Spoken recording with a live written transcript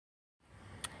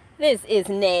This is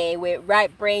Nay with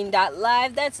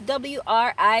RightBrain.live. That's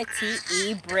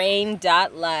WRITE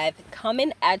Brain.live.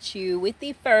 Coming at you with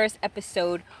the first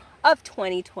episode of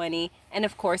 2020. And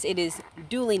of course, it is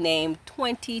duly named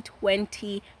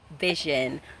 2020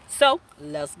 Vision. So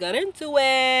let's get into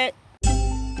it.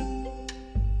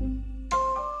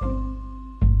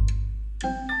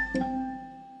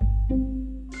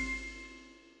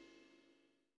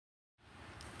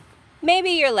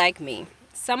 Maybe you're like me,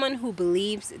 someone who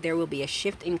believes there will be a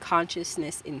shift in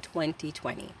consciousness in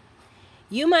 2020.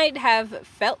 You might have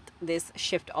felt this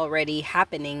shift already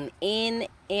happening in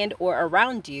and or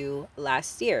around you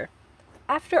last year.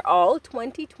 After all,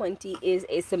 2020 is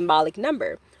a symbolic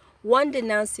number, one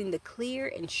denouncing the clear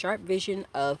and sharp vision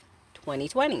of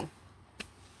 2020.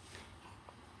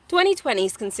 2020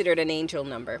 is considered an angel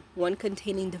number, one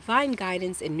containing divine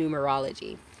guidance in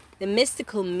numerology. The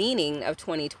mystical meaning of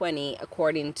 2020,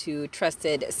 according to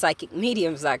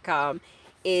trustedpsychicmediums.com,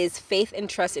 is faith and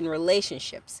trust in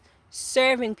relationships,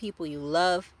 serving people you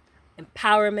love,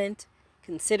 empowerment,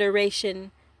 consideration,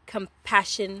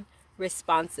 compassion,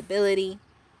 responsibility,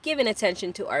 giving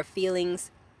attention to our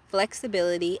feelings,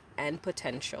 flexibility, and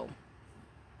potential.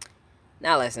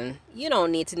 Now listen, you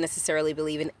don't need to necessarily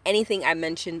believe in anything I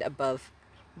mentioned above,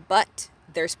 but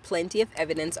there's plenty of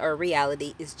evidence our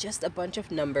reality is just a bunch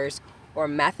of numbers or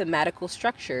mathematical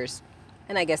structures,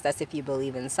 and I guess that's if you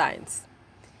believe in science.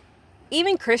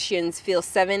 Even Christians feel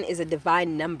 7 is a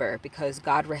divine number because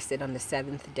God rested on the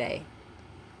 7th day.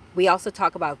 We also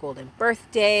talk about golden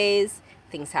birthdays,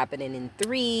 things happening in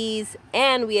threes,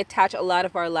 and we attach a lot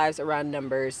of our lives around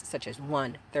numbers such as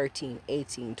 1, 13,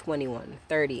 18, 21,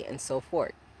 30, and so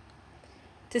forth.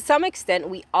 To some extent,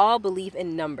 we all believe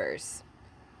in numbers.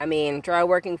 I mean, try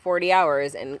working 40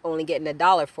 hours and only getting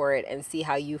 $1 for it and see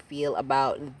how you feel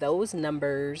about those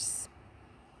numbers.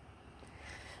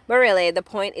 But really, the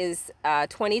point is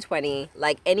 2020,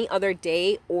 like any other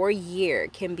day or year,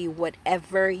 can be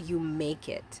whatever you make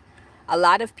it. A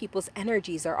lot of people's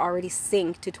energies are already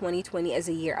synced to 2020 as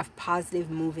a year of positive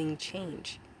moving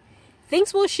change.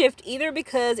 Things will shift either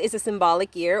because it's a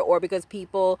symbolic year or because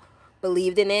people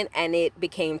believed in it and it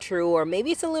became true, or maybe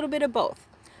it's a little bit of both.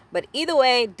 But either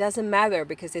way, it doesn't matter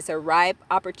because it's a ripe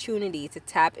opportunity to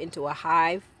tap into a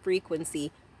high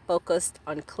frequency focused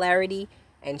on clarity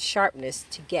and sharpness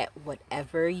to get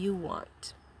whatever you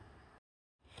want.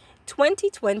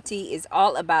 2020 is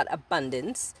all about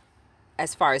abundance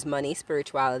as far as money,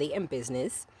 spirituality, and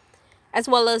business, as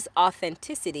well as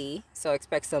authenticity. So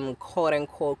expect some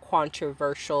quote-unquote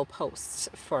controversial posts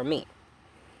for me.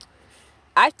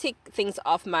 I took things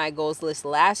off my goals list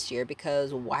last year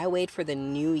because why wait for the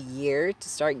new year to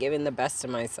start giving the best to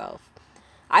myself?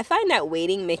 I find that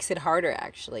waiting makes it harder,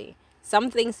 actually.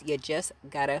 Some things you just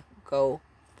gotta go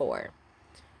for.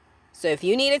 So if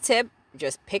you need a tip,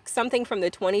 just pick something from the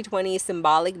 2020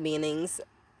 symbolic meanings,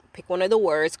 pick one of the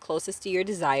words closest to your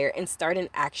desire, and start an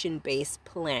action-based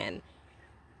plan.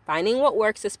 Finding what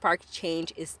works to spark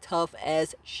change is tough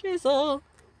as shizzle.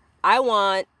 I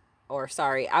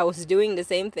was doing the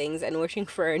same things and wishing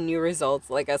for new results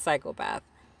like a psychopath.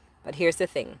 But here's the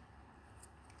thing.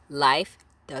 Life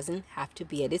doesn't have to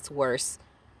be at its worst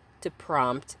to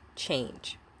prompt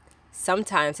change.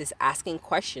 Sometimes it's asking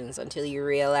questions until you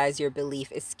realize your belief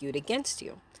is skewed against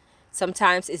you.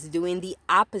 Sometimes it's doing the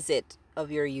opposite of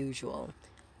your usual.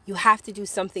 You have to do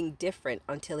something different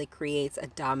until it creates a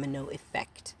domino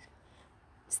effect.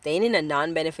 Staying in a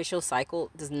non-beneficial cycle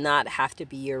does not have to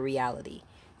be your reality.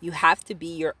 You have to be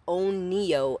your own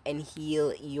Neo and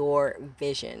heal your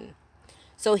vision.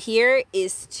 So here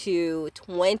is to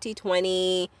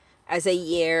 2020 as a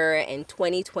year and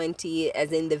 2020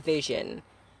 as in the vision.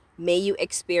 May you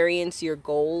experience your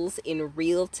goals in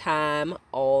real time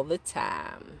all the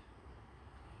time.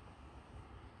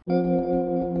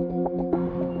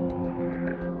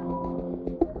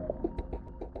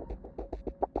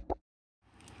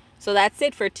 So that's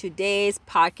it for today's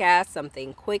podcast,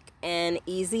 something quick and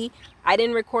easy. I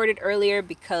didn't record it earlier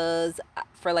because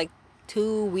for like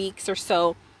 2 weeks or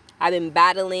so, I've been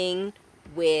battling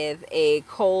with a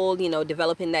cold,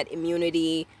 developing that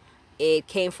immunity. It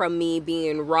came from me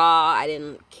being raw. I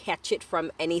didn't catch it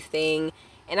from anything.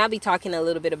 And I'll be talking a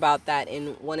little bit about that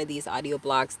in one of these audio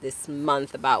blogs this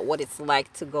month about what it's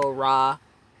like to go raw.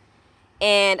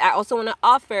 And I also want to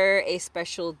offer a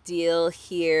special deal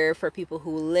here for people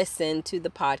who listen to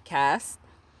the podcast.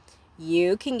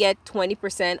 You can get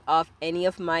 20% off any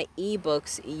of my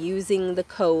ebooks using the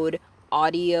code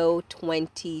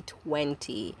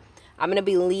AUDIO2020. I'm going to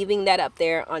be leaving that up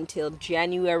there until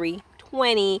January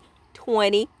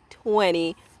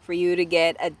 2020 for you to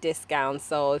get a discount.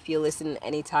 So if you listen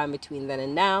anytime between then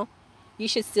and now, you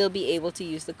should still be able to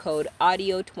use the code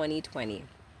audio2020.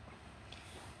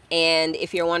 And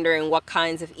if you're wondering what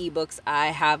kinds of ebooks I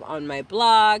have on my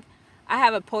blog, I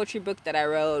have a poetry book that I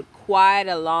wrote quite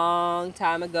a long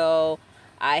time ago.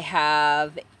 I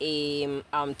have two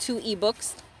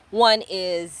ebooks. One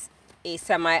is a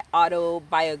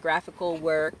semi-autobiographical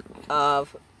work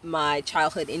of my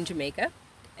childhood in Jamaica.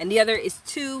 And the other is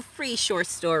 2 free short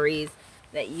stories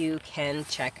that you can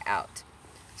check out.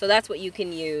 So that's what you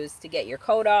can use to get your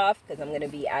code off, because I'm going to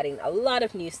be adding a lot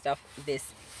of new stuff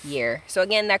this year. So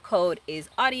again, that code is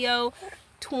audio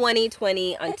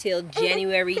 2020 until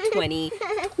January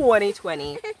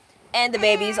 2020. And the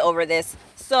baby's over this.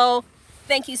 So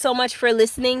thank you so much for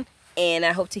listening, and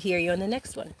I hope to hear you on the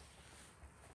next one.